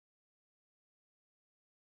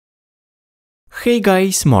Hey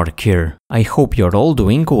guys, Mark here. I hope you're all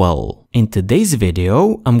doing well. In today's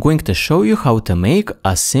video, I'm going to show you how to make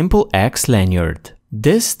a simple axe lanyard.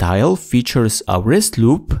 This style features a wrist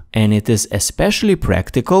loop and it is especially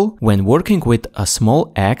practical when working with a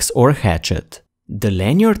small axe or hatchet. The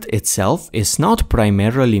lanyard itself is not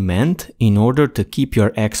primarily meant in order to keep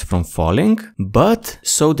your axe from falling, but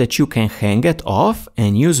so that you can hang it off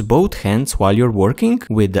and use both hands while you're working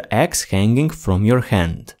with the axe hanging from your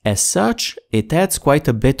hand. As such, it adds quite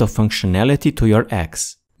a bit of functionality to your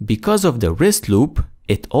axe. Because of the wrist loop,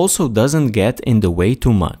 it also doesn't get in the way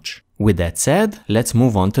too much. With that said, let's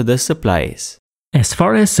move on to the supplies. As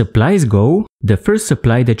far as supplies go, the first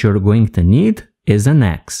supply that you're going to need is an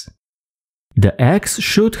axe. The axe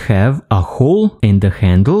should have a hole in the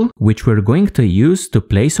handle which we're going to use to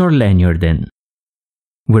place our lanyard in.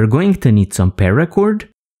 We're going to need some paracord,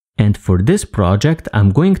 and for this project I'm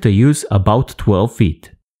going to use about 12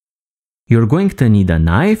 feet. You're going to need a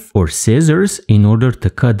knife or scissors in order to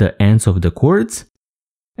cut the ends of the cords,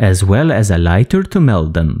 as well as a lighter to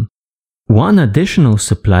melt them. One additional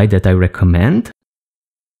supply that I recommend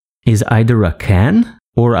is either a can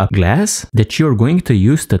or a glass that you're going to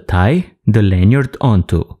use to tie the lanyard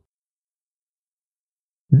onto.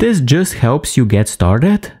 This just helps you get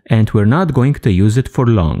started and we're not going to use it for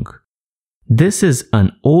long. This is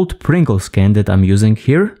an old Pringles can that I'm using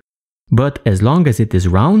here, but as long as it is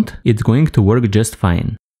round, it's going to work just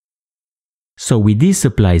fine. So with these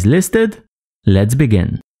supplies listed, let's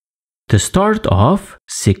begin. To start off,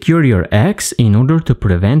 secure your axe in order to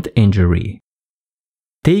prevent injury.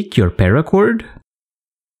 Take your paracord.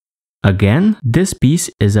 Again, this piece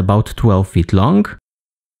is about 12 feet long,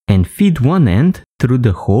 and feed one end through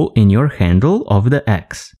the hole in your handle of the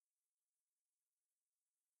axe.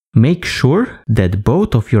 Make sure that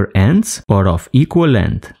both of your ends are of equal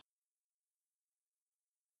length.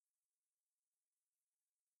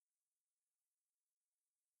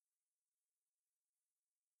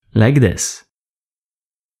 Like this.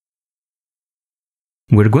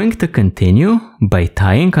 We're going to continue by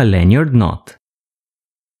tying a lanyard knot.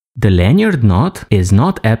 The lanyard knot is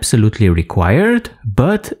not absolutely required,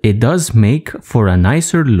 but it does make for a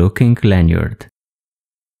nicer looking lanyard.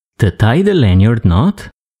 To tie the lanyard knot,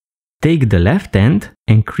 take the left end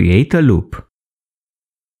and create a loop.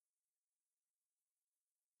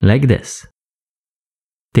 Like this.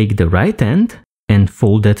 Take the right end and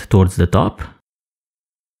fold it towards the top.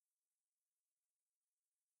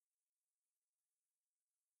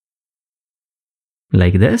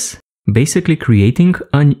 Like this. Basically creating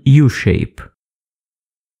an U shape.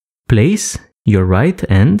 Place your right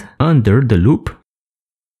end under the loop,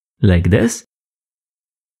 like this.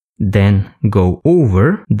 Then go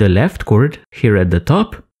over the left cord here at the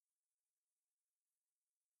top,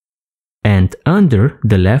 and under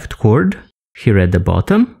the left cord here at the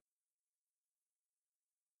bottom.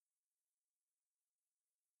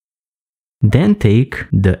 Then take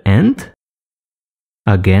the end,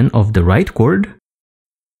 again of the right cord,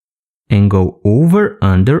 and go over,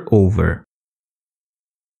 under, over.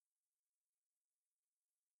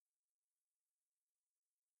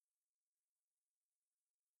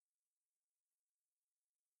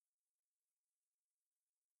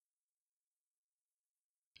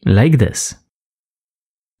 Like this.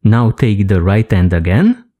 Now take the right end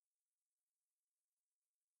again.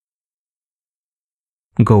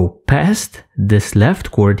 Go past this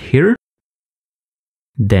left cord here,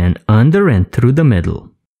 then under and through the middle.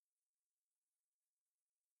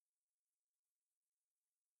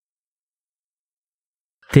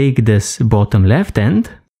 Take this bottom left end,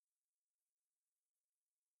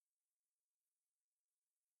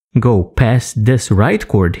 go past this right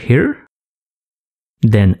cord here,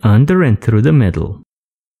 then under and through the middle.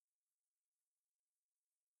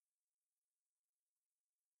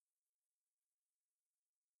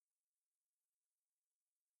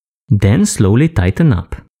 Then slowly tighten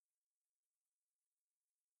up.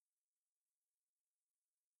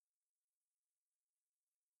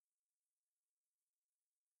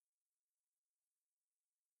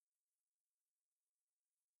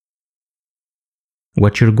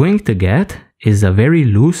 What you're going to get is a very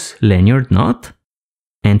loose lanyard knot,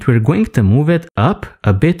 and we're going to move it up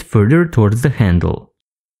a bit further towards the handle.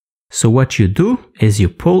 So what you do is you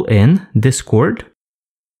pull in this cord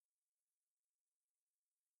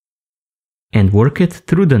and work it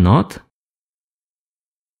through the knot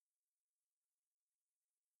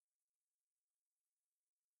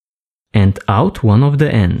and out one of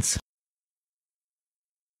the ends.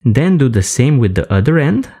 Then do the same with the other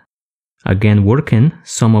end. Again, working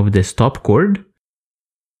some of this top cord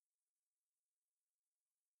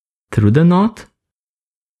through the knot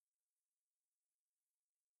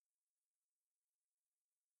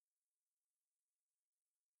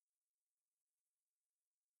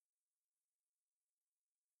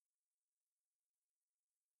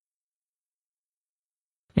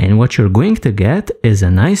And what you're going to get is a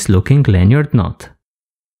nice looking lanyard knot.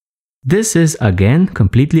 This is again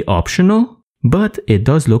completely optional, but it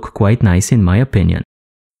does look quite nice in my opinion.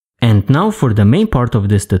 And now for the main part of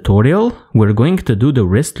this tutorial, we're going to do the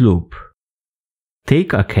wrist loop.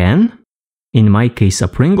 Take a can, in my case a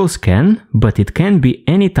Pringles can, but it can be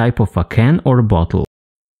any type of a can or bottle.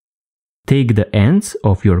 Take the ends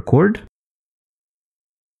of your cord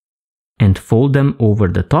and fold them over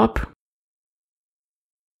the top.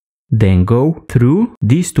 Then go through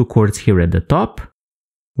these two cords here at the top,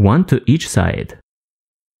 one to each side.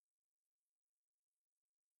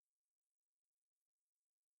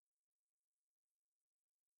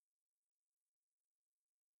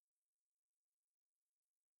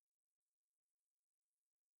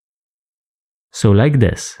 So like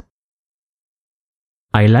this.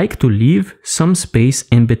 I like to leave some space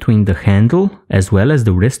in between the handle as well as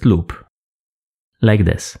the wrist loop. Like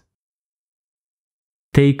this.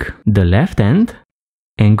 Take the left end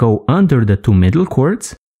and go under the two middle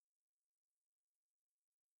cords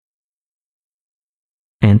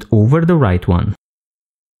and over the right one.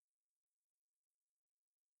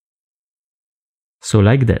 So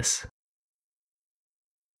like this.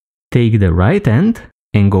 Take the right end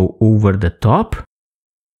and go over the top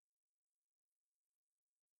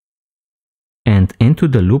and into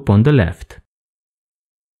the loop on the left.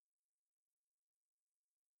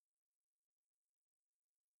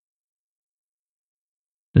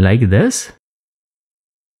 Like this.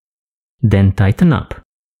 Then tighten up.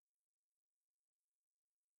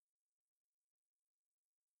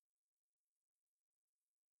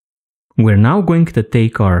 We're now going to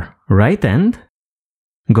take our right end,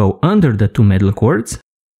 go under the two middle cords,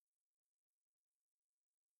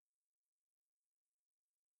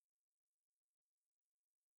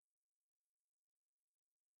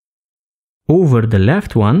 over the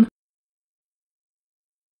left one,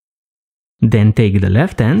 then take the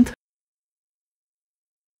left end,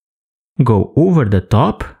 go over the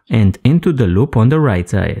top and into the loop on the right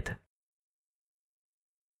side.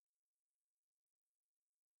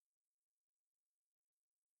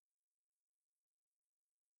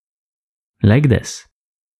 Like this.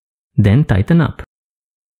 Then tighten up.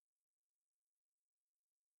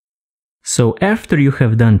 So after you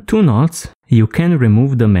have done two knots, you can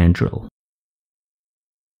remove the mandrel.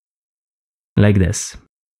 Like this.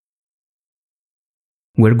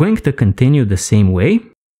 We're going to continue the same way.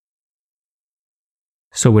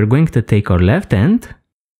 So we're going to take our left end,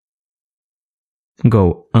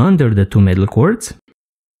 go under the two middle cords,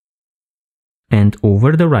 and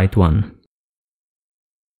over the right one.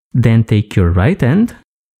 Then take your right end,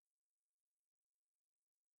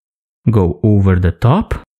 go over the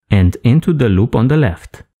top and into the loop on the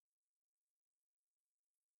left.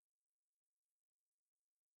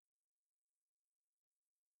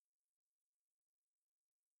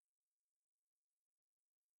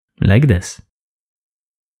 Like this.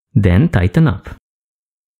 Then tighten up.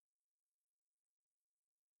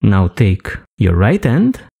 Now take your right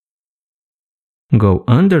end, go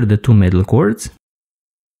under the two middle cords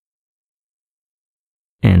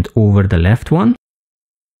and over the left one.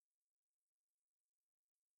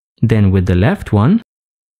 Then with the left one,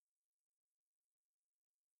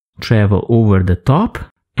 travel over the top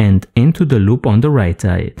and into the loop on the right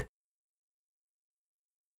side.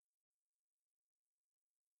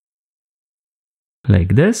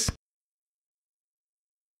 Like this.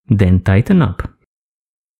 Then tighten up.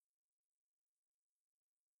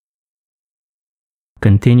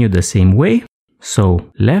 Continue the same way.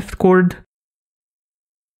 So left cord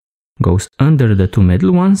goes under the two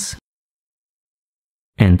middle ones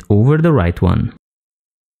and over the right one.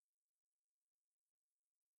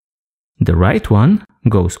 The right one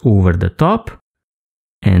goes over the top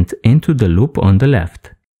and into the loop on the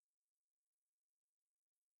left.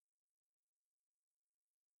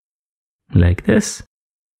 Like this.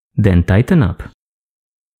 Then tighten up.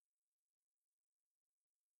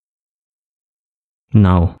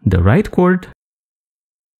 Now the right cord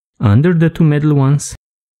under the two middle ones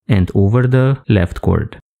and over the left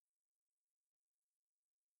cord.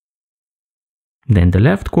 Then the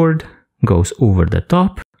left cord goes over the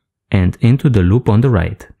top and into the loop on the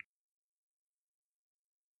right.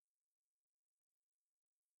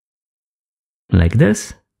 Like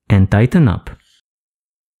this, and tighten up.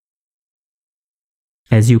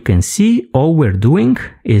 As you can see, all we're doing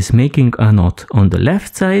is making a knot on the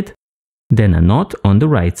left side, then a knot on the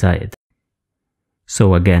right side.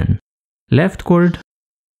 So again, left cord,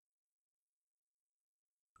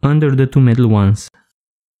 under the two middle ones,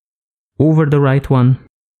 over the right one,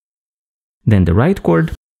 then the right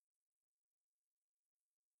cord,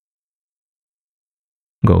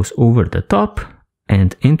 goes over the top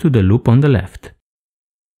and into the loop on the left.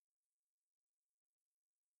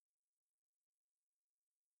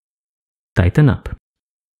 Tighten up.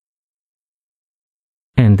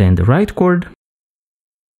 And then the right cord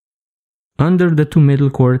under the two middle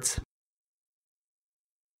cords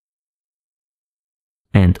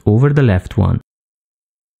and over the left one.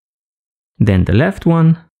 Then the left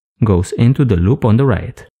one goes into the loop on the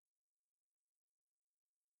right.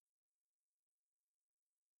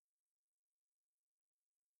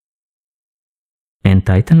 And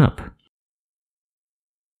tighten up.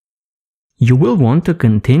 You will want to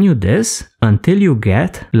continue this until you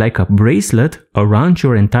get like a bracelet around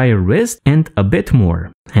your entire wrist and a bit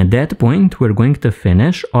more. At that point, we're going to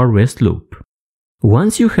finish our wrist loop.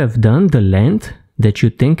 Once you have done the length that you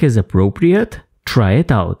think is appropriate, try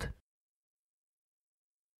it out.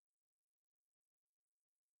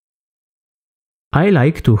 I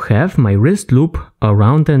like to have my wrist loop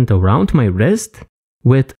around and around my wrist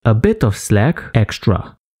with a bit of slack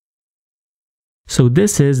extra. So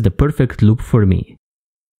this is the perfect loop for me.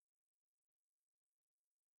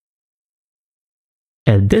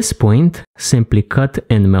 At this point, simply cut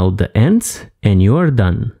and melt the ends and you are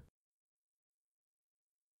done.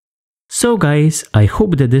 So guys, I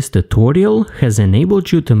hope that this tutorial has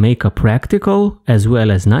enabled you to make a practical as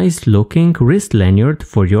well as nice looking wrist lanyard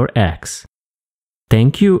for your axe.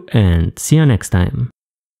 Thank you and see you next time.